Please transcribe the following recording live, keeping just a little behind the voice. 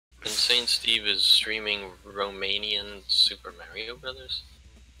Saint Steve is streaming Romanian Super Mario Brothers.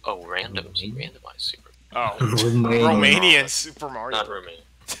 Oh, randomized Super. Oh, Romanian. Romanian Super Mario. Not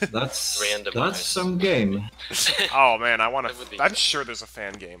Romanian. That's Randomized. some game. Oh man, I want That would be to. I'm good. sure there's a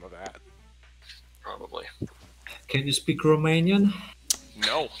fan game of that. Probably. Can you speak Romanian?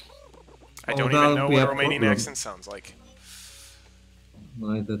 No, I Oh, don't even that'll know be what a Romanian problem. accent sounds like.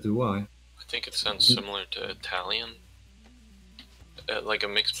 Neither do I. I think it sounds similar to Italian. Like a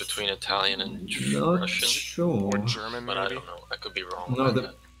mix between Italian and Not Russian. sure. Or German, But I maybe. don't know. I could be wrong. No, about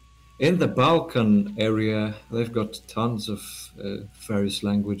that. in the Balkan area, they've got tons of various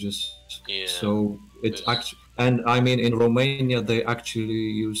languages. Yeah. So it's There's- actually, and I mean, in Romania, they actually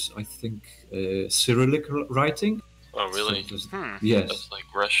use, I think, Cyrillic writing. Oh, really? So Hmm. yes, That's like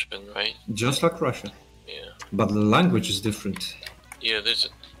Russian, right? just like Russia, Yeah. but the language is different. Yeah, there's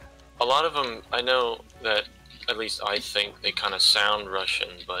a lot of them. I know that, at least I think, they kind of sound Russian,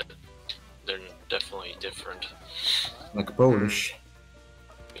 but they're definitely different. Like Polish.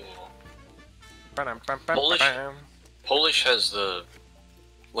 You know. Ba-dum-bum-bum-bum. Polish? Polish has the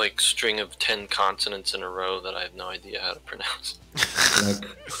string of 10 consonants in a row that I have no idea how to pronounce.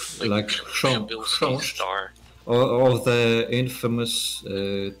 like Bambilski chrząszcz, star. or the infamous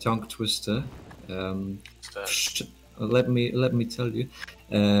tongue twister. What's that? Let me tell you.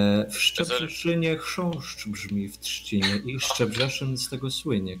 W Szczebrzeszynie chrząszcz brzmi w trzcinie i Szczebrzeszyn z tego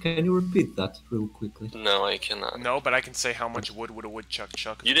słynie. Can you repeat that real quickly? No, I cannot. No, but I can say how much wood would a woodchuck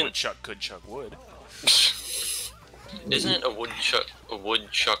chuck. You didn't- Woodchuck could chuck wood. Isn't it a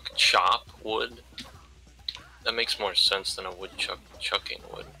woodchuck chop wood? That makes more sense than a woodchuck chucking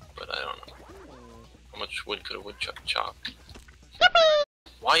wood, but I don't know. How much wood could a woodchuck chop?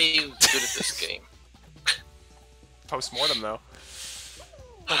 Why are you good at this game? Post-mortem, though.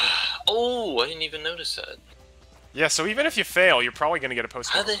 Oh, I didn't even notice that. Yeah, so even if you fail, you're probably gonna get a How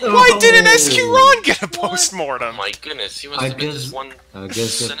post-mortem. the hell? Why didn't SQ Ron get a What? post-mortem? Oh my goodness, he must I have been guess- just one I guess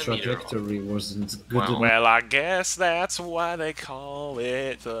the centimeter off. trajectory wasn't good Wow. enough. Well, I guess that's why they call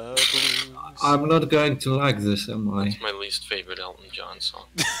it the blues. I'm not going to like this, am I? It's my least favorite Elton John song.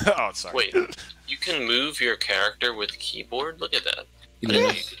 Oh, sorry. Wait, you can move your character with keyboard? Look at that. I didn't Yeah.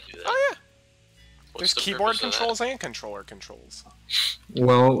 know you could do that. Oh yeah. What's There's the keyboard purpose of that? controls and controller controls.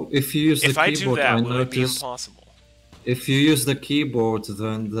 Well, if you use If the I do keyboard, that, I will it be notice impossible? if you use the keyboard,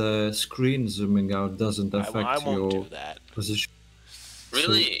 then the screen zooming out doesn't affect I won't your do that. position.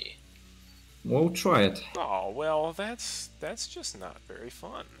 Really? Well, try it. Oh well, that's just not very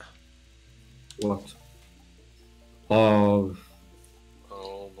fun. What? Oh,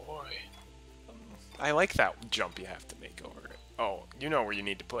 Oh boy. I like that jump you have to make over it. Oh, you know where you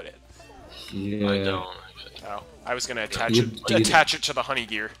need to put it. yeah. I don't actually. Oh, I was gonna attach You it did. to the honey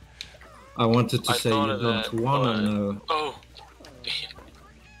gear. I wanted to I say thought you of don't that, wanna but- know. Oh! Damn.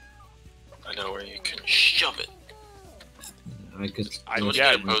 I know where you can shove it. I guess. Let's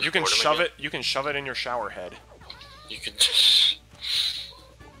Yeah, get a post you can mortem shove again. it. You can shove it in your shower head. You can.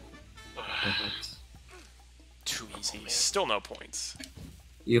 Too easy. Still no points.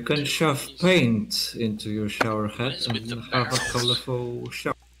 You can shove paint into your shower head is with and the have a barrels? colorful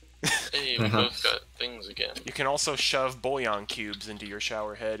shower. Hey, we Perhaps. both got things again. You can also shove bouillon cubes into your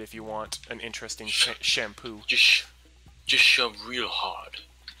shower head if you want an interesting shampoo. Just shove real hard.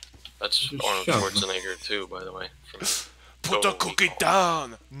 That's Just Arnold shove. Schwarzenegger too, by the way. From Put the Total cookie Recall.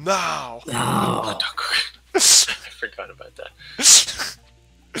 down now. No. I forgot about that.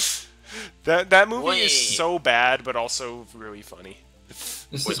 That movie Wait. is so bad, but also really funny. Is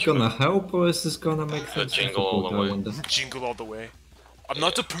this Which gonna one? help or is this gonna make things Jingle All difficult? the I Way. wonder. Jingle all the way. I'm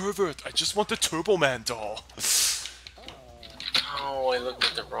not a pervert. I just want the Turbo Man doll. Oh, I looked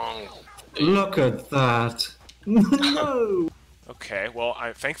at the wrong thing. Look at that! No! Okay, well,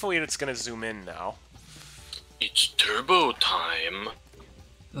 thankfully it's gonna zoom in now. It's turbo time.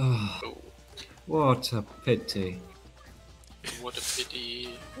 Ah, Oh, what a pity. what a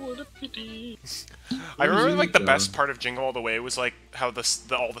pity. What a pity. I remember like the Jingle. best part of Jingle All the Way was like how all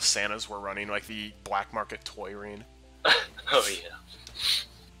the Santas were running, like the black market toy rain. Oh, yeah.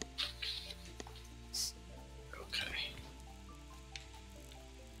 Okay.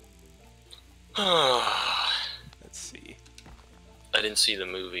 Let's see. I didn't see the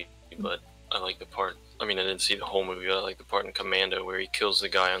movie, but I like the part. I mean, I didn't see the whole movie, but I like the part in Commando where he kills the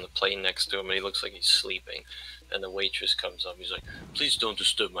guy on the plane next to him and he looks like he's sleeping. And the waitress comes up, he's like, "Please don't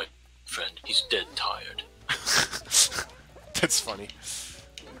disturb my friend, he's dead tired." That's funny.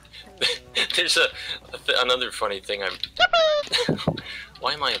 There's another funny thing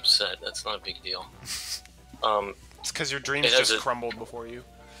Why am I upset? That's not a big deal. It's because your dreams It has just a- crumbled before you.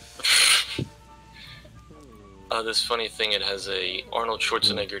 This funny thing, it has a Arnold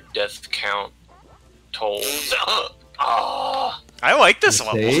Schwarzenegger death count toll. Ah! I like this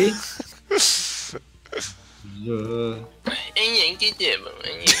level. See?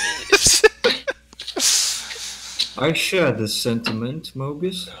 I share this sentiment,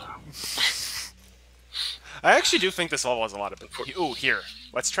 Mobius. I actually do think this level has a lot of... Ooh, here.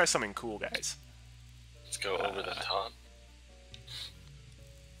 Let's try something cool, guys. Let's go over the top.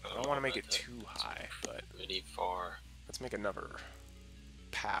 I don't want to make it too high, but... Pretty far. Let's make another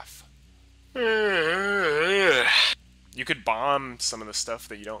path. I You could bomb some of the stuff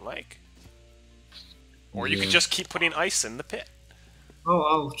that you don't like. Or you could just keep putting ice in the pit. Oh,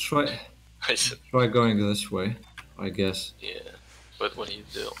 I'll try said, going this way, I guess. yeah. But what do you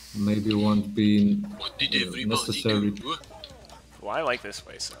do? Maybe it won't be What did everybody necessary. do? Well, I like this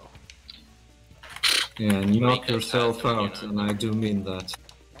way, so... Yeah, knock Make a yourself path, out, you and I do mean that.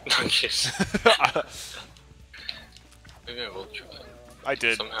 Maybe I will try. I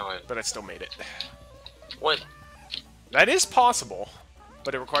did, Somehow but I still made it. What? That is possible,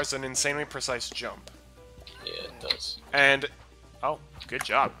 but it requires an insanely precise jump. Yeah, it does. And... Oh, good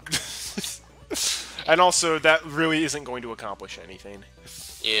job. And also, that really isn't going to accomplish anything.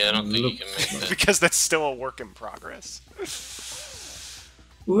 Yeah, I don't think you can make that. Because that's still a work in progress.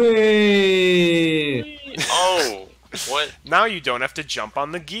 Whee! Oh! What? Now you don't have to jump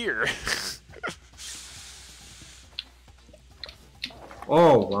on the gear.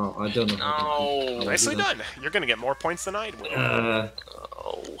 Oh wow, I don't know. How No! to Nicely do that. done. You're gonna get more points than I will.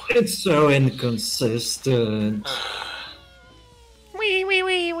 Oh. It's so inconsistent. Wee wee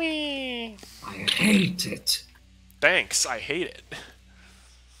wee wee. I hate it. Thanks, I hate it.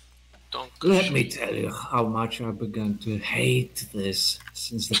 Don't Let me tell you how much I've begun to hate this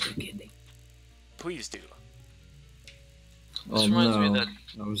since the beginning. Please do. This Oh reminds me no, of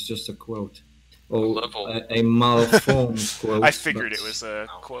that was just a quote. Oh, level. a malformed quote. I figured but- it was a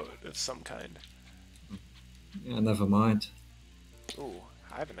quote of some kind. Yeah, never mind. Ooh,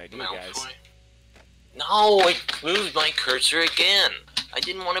 I have an idea, guys. Malfoy. No, it moved my cursor again. I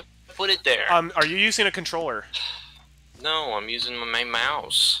didn't want to put it there. Are you using a controller? No, I'm using my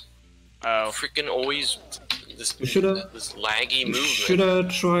mouse. Oh, Freaking always this You shoulda- this laggy You movement. should have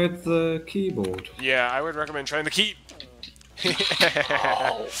tried the keyboard. yeah, I would recommend trying the key.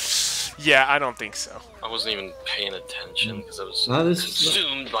 Oh, Yeah, I don't think so. I wasn't even paying attention because I was That is.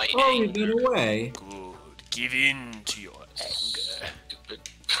 consumed by Oh, you anger. got away. Good. Give in to your anger. Stupid.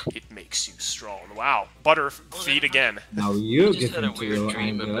 It makes you strong. Wow. Butter feet again. Now you I just give had a into weird your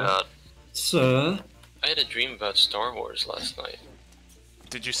dream anger, about. sir. I had a dream about Star Wars last night.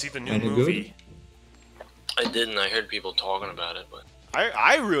 Did you see the new Any good? movie? I didn't. I heard people talking about it, but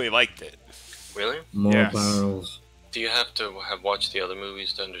I really liked it. really, More Yes. barrels. do you have to have watched the other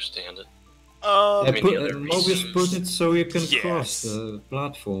movies to understand it? I mean, put, the other Mobius reasons. put it so you can Yes. cross the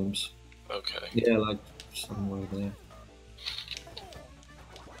platforms. Okay. Yeah, like somewhere there.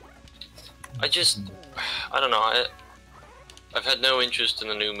 I don't know. I've had no interest in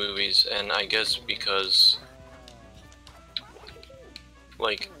the new movies, and I guess because,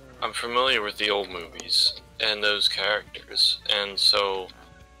 like, I'm familiar with the old movies and those characters, and so,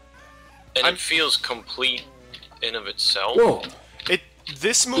 and I'm- it feels complete in of itself. Whoa!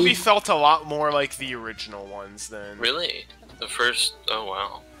 This movie felt a lot more like the original ones than Really? The first? Oh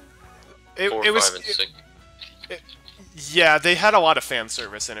wow. it, 4, it was. 5, and 6. Yeah, they had a lot of fan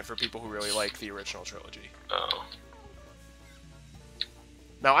service in it for people who really like the original trilogy. Oh.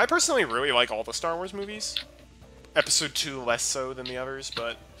 Now, I personally really like all the Star Wars movies. Episode 2 less so than the others,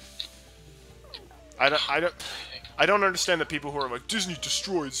 but I don't understand the people who are like, Disney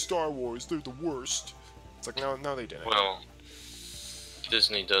destroyed Star Wars, they're the worst. It's like, no, they didn't. Well,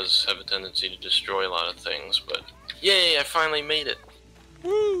 Disney does have a tendency to destroy a lot of things, but yay! I finally made it,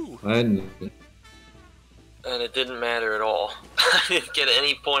 Woo! And and it didn't matter at all. I didn't get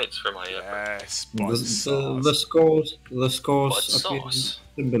any points for my effort. Yes, the, butt the sauce. the scores Butt appear sauce.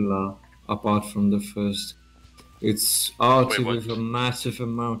 similar, apart from the first. It's Artie Wait, what? with a massive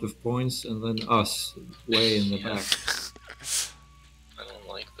amount of points, and then us way in the Yeah. back. I don't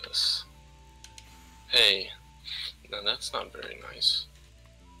like this. Hey, no, that's not very nice.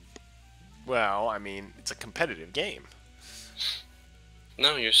 Well, I mean, it's a competitive game.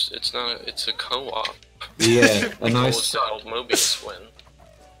 No, it's not. It's a co-op. Yeah, a nice. Style Mobius win.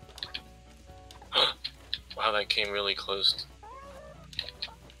 Wow, that came really close.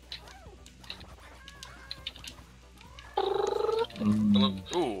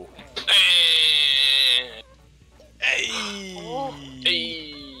 Mm, Ooh. Eh, Hey! eh.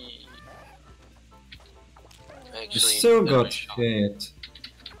 you Actually, still never got shot. hit.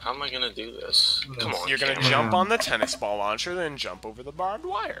 How am I gonna do this? Come on, You're gonna camera. jump on the tennis ball launcher, then jump over the barbed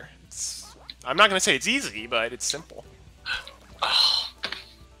wire. I'm not gonna say it's easy, but it's simple. Oh.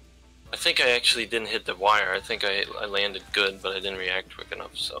 I think I actually didn't hit the wire. I think I landed good, but I didn't react quick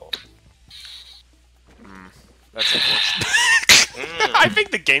enough, so... That's unfortunate. I think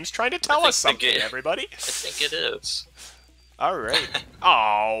the game's trying to tell us something, everybody. I think it is. Alright.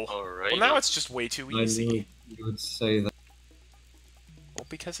 Oh. Alright. Well, now it's just way too I easy. knew you would say that. Well,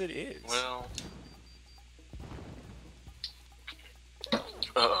 because it is. Well...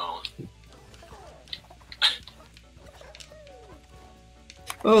 Uh-oh.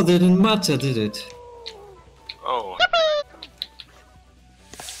 Oh, that didn't matter, did it? Oh.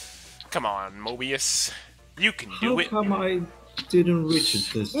 Come on, Mobius. You can How do it. come I didn't reach it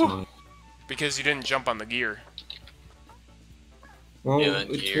this time? Because you didn't jump on the gear. Well, Yeah, that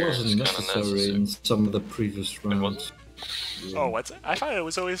it gear wasn't is kinda necessary in some of the previous rounds. Oh, what's it? I thought it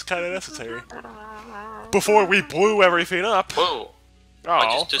was always kind of necessary. Before we blew everything up. Whoa. Oh.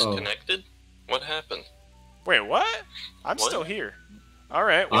 I just disconnected? What happened? Wait, what? I'm What? still here.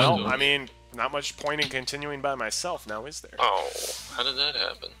 Alright, well, know. I mean, not much point in continuing by myself now, is there? Oh, how did that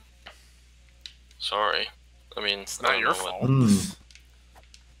happen? Sorry. I mean, It's not your fault.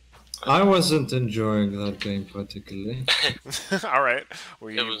 I wasn't enjoying that game particularly. Alright,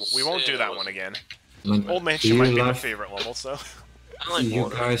 we won't do it that was- one again. Man, Old Mansion you might be my laughed- favorite level, so... I like You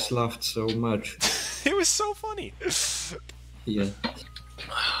water. guys laughed so much. It was so funny. Yeah.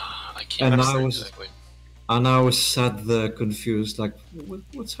 I can't And I understand was- exactly. And I was sat there confused, like,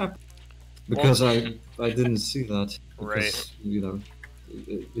 what's happening? Because I didn't see that. Because, you know,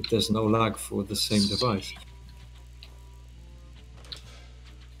 there's no lag for the same device.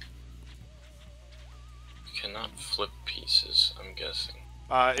 Cannot flip pieces, I'm guessing.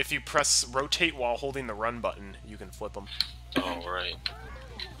 If you press rotate while holding the run button, you can flip them. Oh, right.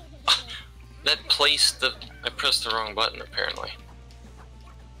 That placed the... I pressed the wrong button, apparently.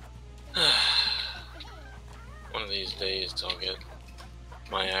 One of these days, I'll get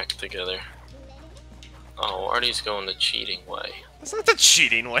my act together. Oh, Artie's going the cheating way. That's not the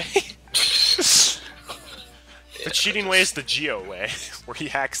cheating way. Yeah, The cheating way is the Geo way, where he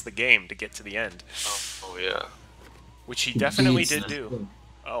hacks the game to get to the end. Oh, yeah. Which he definitely Beats did that do. game.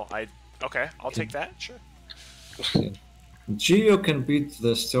 Oh, okay, I'll take that, sure. Geo can beat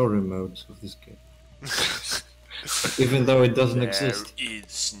the story mode of this game. Even though it doesn't exist. There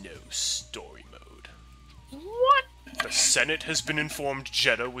is no story mode. What? The Senate has been informed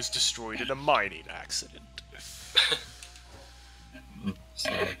Jeddah was destroyed in a mining accident.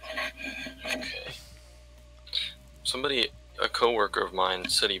 So, Okay. Somebody, a coworker of mine,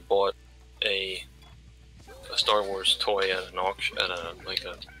 said he bought a Star Wars toy at an auction, at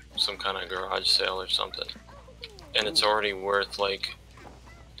some kind of garage sale or something, and it's already worth like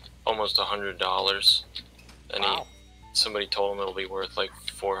almost $100. And Wow. somebody told him it'll be worth like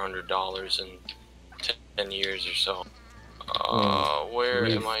 $400 in 10 years or so. Where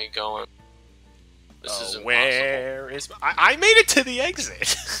Grief. am I going? This is impossible. Where is... I made it to the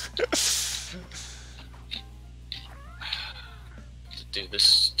exit! To do this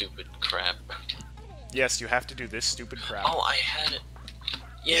stupid crap. Yes, you have to do this stupid crap. Oh, I had it.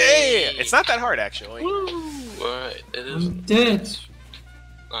 yeah! Yay! It's not that hard, actually. Right, it I'm isn't. dead. It's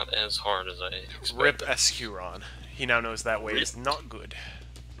not as hard as I expected. Rip Escuron. He now knows that way is not good.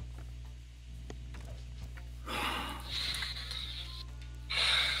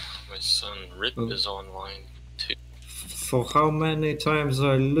 My son Rip Oh. is online too. For how many times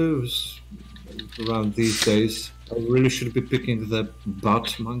I lose around these days, I really should be picking the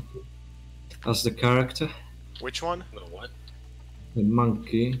butt monkey as the character. Which one? The what? The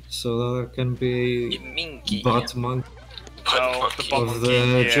monkey, so that I can be Minky. butt monkey Butt Oh, the monkey. butt- of the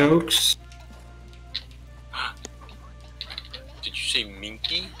Monkey, yeah. jokes. Did you say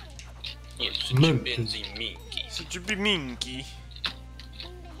Minky? Yes, Monkey. chimpanzee Minky. Should you be Minky?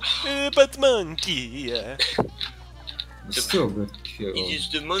 But monkey, yeah. Still good It cute. is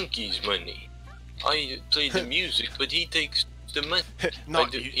the monkey's money. I play the music, but he takes the money.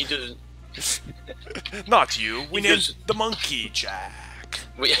 Not He you. doesn't. Not you. We He named does- the monkey Jack.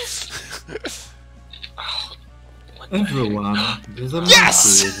 Wait. Oh, what the Everyone, heck? there's a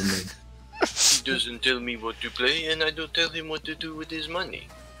Yes! monkey with me. He doesn't tell me what to play, and I don't tell him what to do with his money.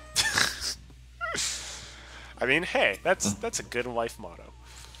 I mean, hey, that's a good life motto.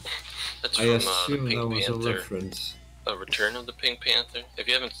 That's I from assume Pink that was a Panther. reference. A Return of the Pink Panther. If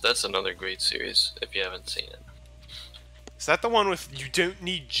you haven't, that's another great series. If you haven't seen it, Is that the one with you don't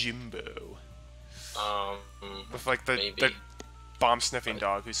need Jimbo? um, With like the maybe. bomb sniffing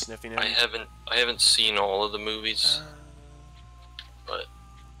dog who's sniffing him? I haven't seen all of the movies, but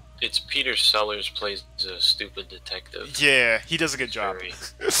It's Peter Sellers plays a stupid detective. Yeah, he does a good job.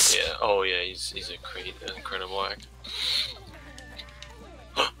 Yeah. Oh yeah, he's a great, incredible actor.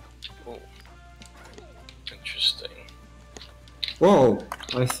 Oh, interesting. Whoa!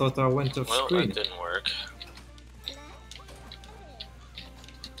 I thought I went off Well, screen. that didn't work.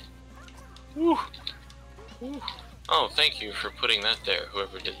 Oh, thank you for putting that there,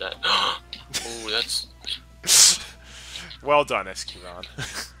 whoever did that. Ooh, that's... Well done, Escuron.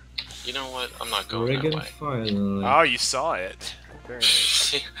 You know what? I'm not going that Regan way. Firelight. Oh, you saw it. Very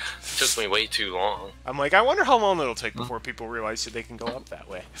nice. It took me way too long. I'm like, I wonder how long it'll take before people realize that they can go up that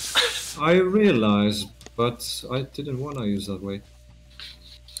way. I realized, but I didn't want to use that way.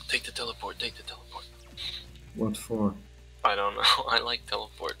 Take the teleport, take the teleport. What for? I don't know, I like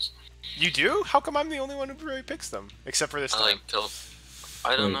teleports. You do? How come I'm the only one who really picks them? Except for this I time. like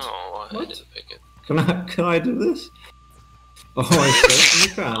I don't Wait. know, I What? didn't pick it. Can I do this? Oh, I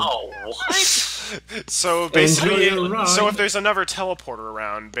certainly can. Oh, what? So basically, Enjoy your ride. so if there's another teleporter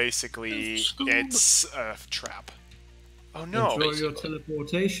around, basically it's a trap. Oh no! Enjoy your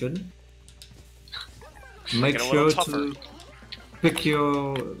teleportation. Make it a little sure tougher.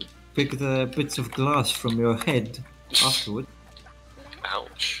 to pick the bits of glass from your head afterward.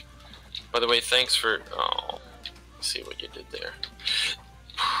 Ouch. By the way, thanks for... Oh, let's see what you did there.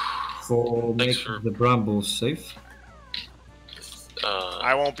 For Thanks making for- the brambles safe.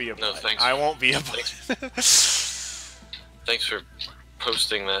 I won't be a No, butt. thanks. I won't be a Thanks. butt. Thanks for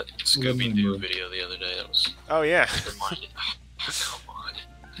posting that Scooby-Doo Remember. video the other day. That was Oh yeah. reminded. Come on.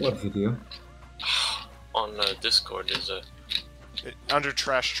 What video? On Discord, there's a... Under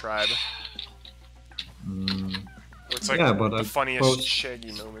Trash Tribe. Mm, It's like Yeah, but the I funniest post-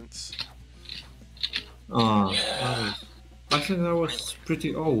 Shaggy moments. ah, Yeah. that was- I think that was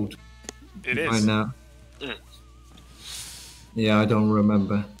pretty old It by is. now. Mm. Yeah, I don't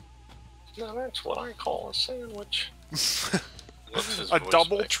remember. No, that's what I call a sandwich. What's his A voice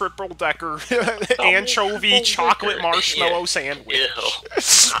double, back? triple decker anchovy triple chocolate decker. marshmallow Yeah. sandwich.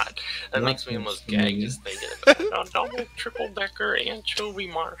 Ew. God, that makes me almost gag just thinking about it. A double, triple decker anchovy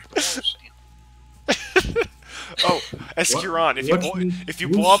marshmallow sandwich. Oh, Escuron, if What- if you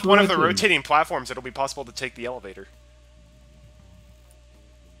which blow up one of the writing? rotating platforms, it'll be possible to take the elevator.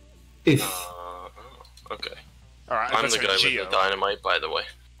 If Oh, okay. Alright, I'm that's the a guy Geo. with the dynamite, by the way.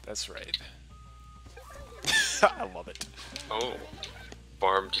 That's right. I love it. Oh,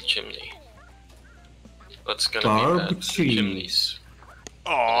 barbed chimney. That's gonna Barbed be bad. cheese. Chimneys.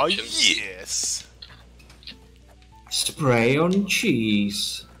 Oh Chimney. yes. spray on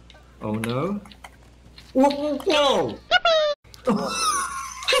cheese. Oh no. Whoa, whoa, whoa.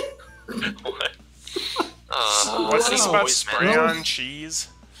 What? What's this wow. about Voice spray man. on cheese?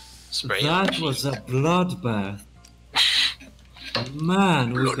 Spray on That cheese. was a bloodbath.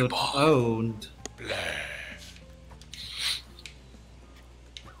 Man, we got Bloodbath. owned.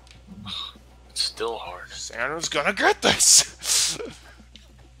 It's still hard. Santa's gonna get this.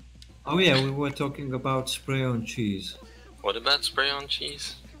 Oh yeah, we were talking about spray on cheese. What about spray on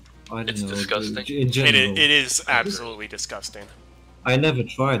cheese? I don't It's know. disgusting. In general, It is absolutely disgusting. I never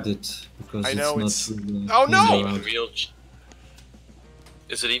tried it because I know it's it's- not really Oh, no! cleaned Even around. real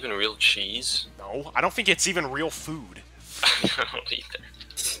Is it even real cheese? No, I don't think it's even real food. I don't either.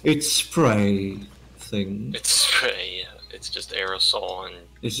 It's spray thing. It's spray, yeah. It's just aerosol and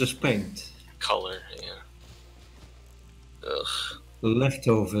It's just paint. color, yeah. Ugh. The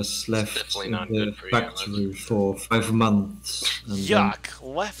leftovers left definitely in not the good for you, that's- factory for 5 months. And then- Yuck!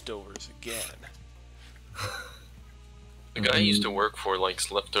 Leftovers again. The guy I used to work for likes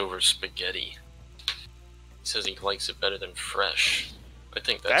leftover spaghetti. He says he likes it better than fresh. I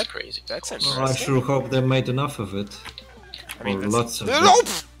think that's crazy. that's Of course. Well, I sure hope they made enough of it. I mean, Or that's- lots of it. Nope!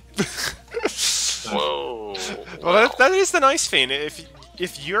 Whoa. Well, that is the nice thing.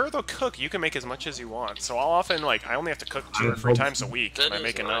 If you're the cook, you can make as much as you want. So I'll often I only have to cook 2 or 3 hope times a week, That and I is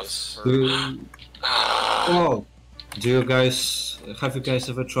make nice. enough. Do For... you, oh, do you guys have you guys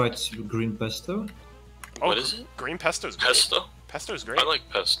ever tried green pesto? Oh, What is it? green pesto's great. Pesto? Pesto's great. I like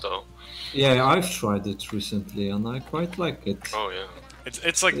pesto. Yeah, I've tried it recently and I quite like it. Oh, yeah.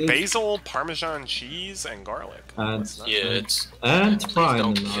 It's like It's- basil, Parmesan cheese, and garlic. And It's not- Yeah, it's... and Please pine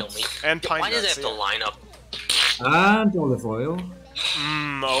don't kill me. nuts. And pine Why does it nuts, have to yeah. line up? And olive oil.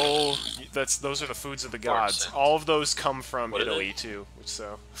 Oh, those are the foods of the gods. Sounds. All of those come from What are Italy they? too.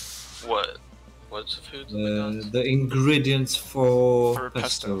 So What? What's the food? of the gods? The ingredients for, For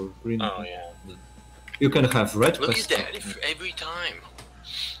pesto. Green Oh, yeah. You can have red Look at pesto. that, every time.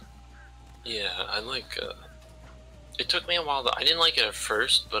 Yeah, I like, It took me a while. I didn't like it at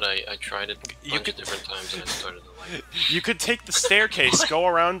first, but I tried it a bunch of different times and I started to like it. You could take the staircase, go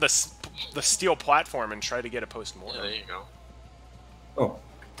around the steel platform, and try to get a post-mortem. Yeah, there you go. Oh,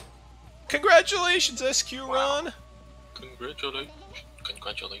 Congratulations, SQ Ron! Congratulations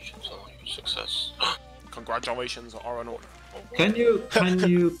on your success. Congratulations are in order. can you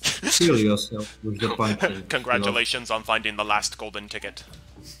kill yourself with the punch? Congratulations on finding the last golden ticket.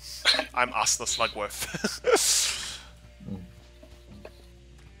 I'm Asta Slugworth.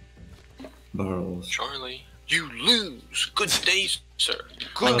 Barrels. Charlie, you lose. Good day, sir.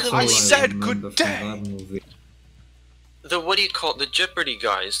 That's all I said remember good from day. that movie. The what do you call it? The Jeopardy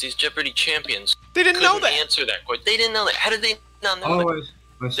guys? These Jeopardy champions. They didn't know Couldn't that. answer that question. They didn't know that. How did they not know Oh, that?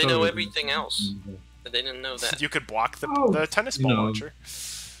 I They saw know it. everything else. But they didn't know that. You could block the Oh, tennis you ball know. launcher.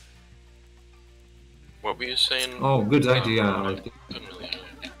 What were you saying? Oh, good idea. I couldn't really hear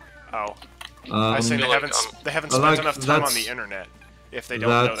you. Oh, I say they feel like, haven't I spent like enough time on that's- the internet if they don't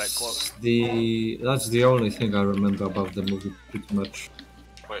know that that's quote. that's the only thing I remember about the movie, pretty much.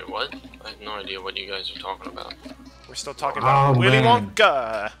 Wait, what? I have no idea what you guys are talking about. We're still talking about Oh, Willy man.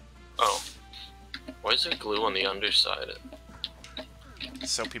 Wonka. Oh. Why is there glue on the underside?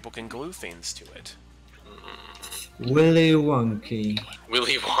 So people can glue things to it. Willy Wonky.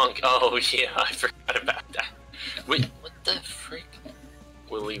 Willy Wonka. Oh, yeah, I forgot about that. Wait, what the frick?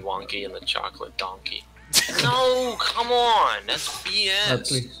 Willy Wonky and the Chocolate Donkey. No, come on! That's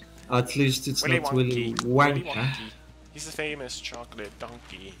BS. At least it's Willy not Wonky. Willy Willy Wonka. Wonky. He's the famous chocolate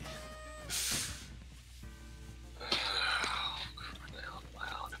donkey.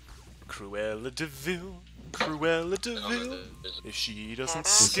 Cruella de Vil, Cruella de Vil. If she doesn't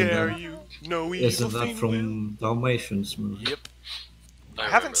scare that- you, no evil Isn't that thing will. from Dalmatians movie? Yep. I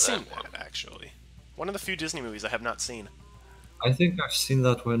remember haven't seen one. that actually. One of the few Disney movies I have not seen. I think I've seen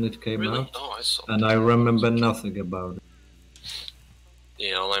that when it came Really? out, Oh, I saw and I remember nothing about it.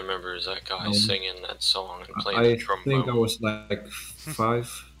 Yeah, all I remember is that guy Um, singing that song and playing I the trombone. think I was like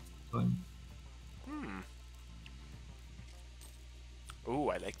 5. Ooh,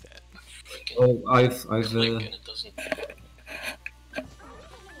 I like that. Freaking Oh, I've click and it doesn't.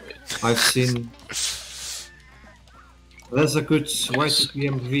 I've seen. There's a good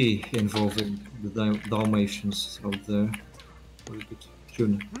YTPMV involving the Dalmatians out there. Very good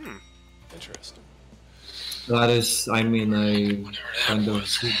tune. Interesting. That is, I mean, a Whatever kind that of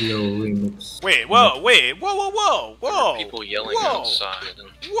was. video remix. Wait, whoa, whoa! People yelling whoa, outside and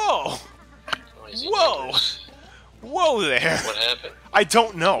whoa, noisy Whoa. neighbors. whoa there! What happened? I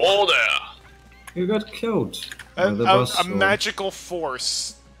don't know. Whoa there! You got killed. A, by the a- bus a or- magical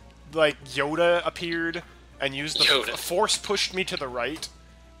force, like Yoda appeared and used the Yoda. force pushed me to the right,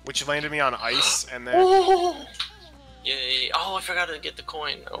 which landed me on ice, and then Oh! Yay! Oh, I forgot to get the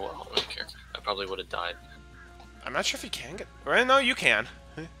coin. Oh well, I don't care. I probably would have died. I'm not sure if you can get. Well, no, you can.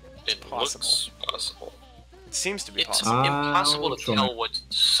 It Possible. looks possible. It seems to be It's possible. impossible I'll to try. tell what's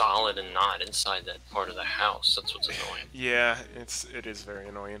solid and not inside that part of the house. That's what's annoying. Yeah, it is very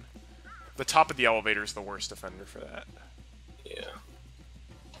annoying. The top of the elevator is the worst offender for that. Yeah.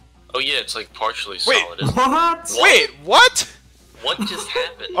 Oh yeah, it's like partially Wait. solid. isn't it? What? Wait, what? What just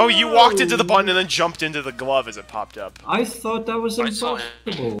happened? Oh, you walked into the button and then jumped into the glove as it popped up. I thought that was I saw him.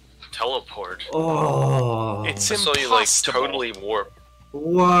 impossible. Teleport. Oh, It's I saw you like impossible. totally warp.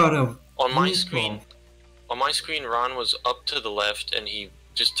 what a On my meatball. screen, Ron was up to the left and he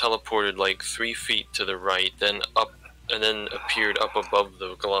just teleported like 3 feet to the right, then up, and then appeared up above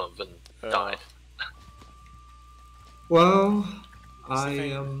the glove and died. Well, What's the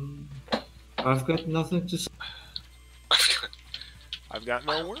thing? I've got nothing to say. I've got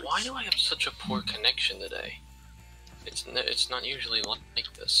no words. Why do I have such a poor connection today? It's not usually like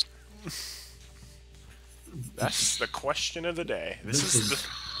this. That's the question of the day. This is the...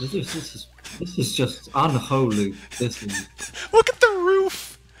 This is just unholy. This is Look at the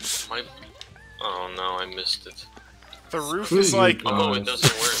roof! Oh no, I missed it. The roof Screw is you, like... guys. Oh, it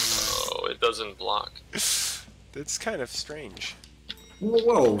doesn't work. Oh, it doesn't block. It's kind of strange.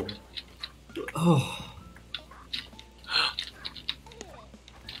 whoa. Oh,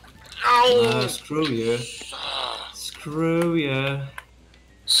 Ow! screw you. Screw you.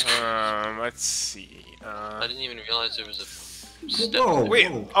 Let's see. I didn't even realize there was a step. Whoa. Wait,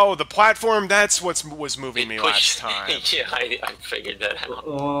 oh, the platform, that's what was moving me last pushed- time. Yeah, I figured that out.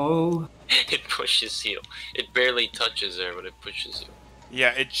 Oh, It pushes you. It barely touches there, but it pushes you.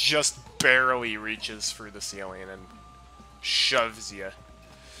 Yeah, it just barely reaches through the ceiling and shoves you.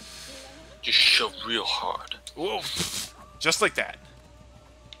 Just shove real hard. Whoa. Just like that.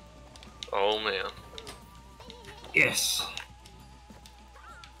 Oh man. yes.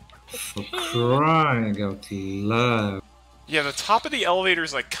 For crying out loud. Yeah, the top of the elevator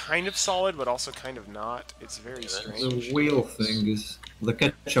is like kind of solid, but also kind of not. It's very Yeah, that is strange. The wheel thing is... The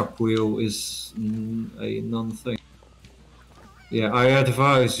ketchup wheel is a non-thing. Yeah, I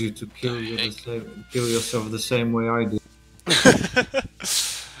advise you to kill yourself the same way I do.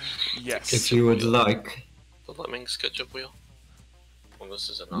 Yes. If you would like. The Lemmings ketchup wheel? Well, this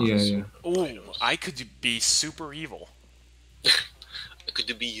is a Yeah, nice. yeah. Ooh, I could be super evil. I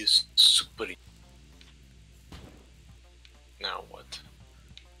could be a super. Now what?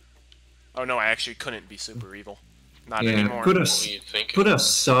 Oh no, I actually couldn't be super evil. Not Yeah, anymore. put a, What were you thinking? put a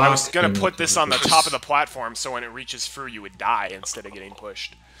sock I was gonna in put it. this on the top of the platform so when it reaches through you would die instead of getting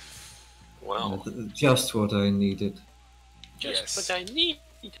pushed. Well, Just what I needed. just Yes. what I need.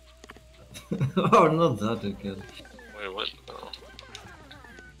 Oh, not that again. Wait, what? Oh.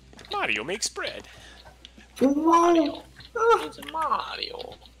 Mario makes bread. Mario. Ah, It's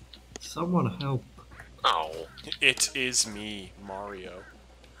Mario. someone help. Oh. It is me, Mario.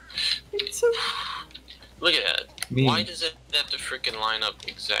 It's a... Look at that. Me. Why does it have to freaking line up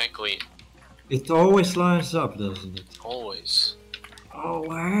exactly It always lines up, doesn't it? always?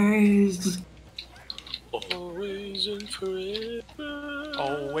 Always. Always and forever.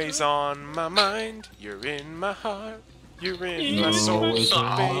 Always on my mind. You're in my heart. You're in my You're soul, Always on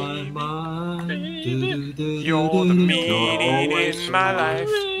my baby. mind. You're the meaning always in my on life.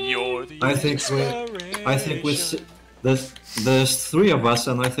 my- You're the I think we're inspiration. there's three of us,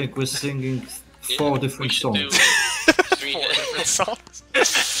 and I think we're singing four we different should do songs. 3 Four different different songs.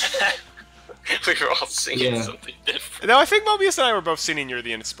 We were all singing Yeah. something different. No, I think Mobius and I were both singing "You're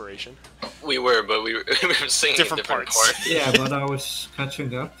the Inspiration." We were, but we were singing Different different parts. parts. Yeah, but I was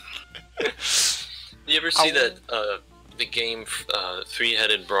catching up. You ever see Ow. that the game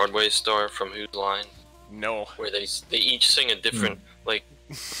Three-Headed Broadway Star from Whose Line, No. where they each sing a different like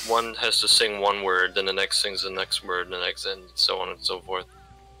one has to sing one word, then the next sings the next word, and the next, and so on and so forth.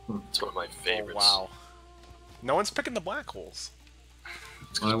 It's one of my Oh, favorites. wow. No one's picking the black holes.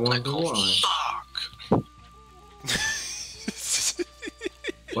 It's 'cause I black wonder holes why. suck.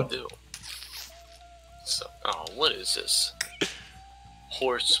 What? Ew. So, oh, what is this?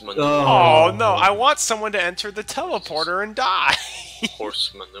 Horse manure. Oh no! I want someone to enter the teleporter and die.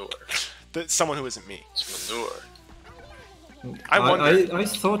 Horse manure. Someone who isn't me. It's manure. I wonder. I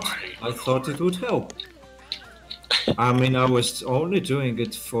thought it would help. I mean, I was only doing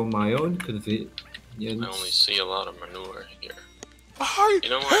it for my own convenience. I only see a lot of manure here. I You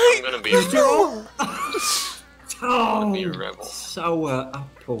know what? I'm gonna be a rebel. Oh, be a rebel. sour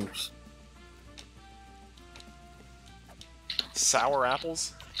apples. Sour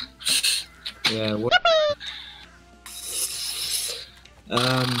apples. Yeah. What?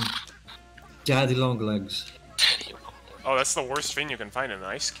 Daddy long legs. Oh, that's the worst thing you can find in an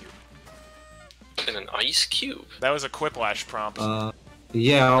ice cube. In an ice cube. That was a Quiplash prompt.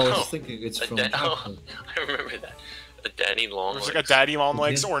 Yeah, I was Oh, thinking it's A from. oh, I remember that. A daddy long It was legs like a Daddy Long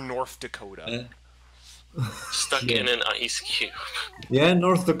Legs Yeah. or North Dakota. stuck Yeah. in an ice cube. Yeah,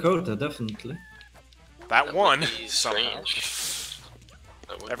 North Dakota, definitely. That That one. would be Somehow. strange.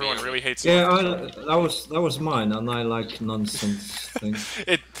 That would Everyone be really hates Yeah, North Dakota. that was mine, and I like nonsense things.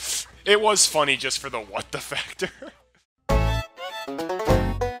 It was funny just for the what the factor.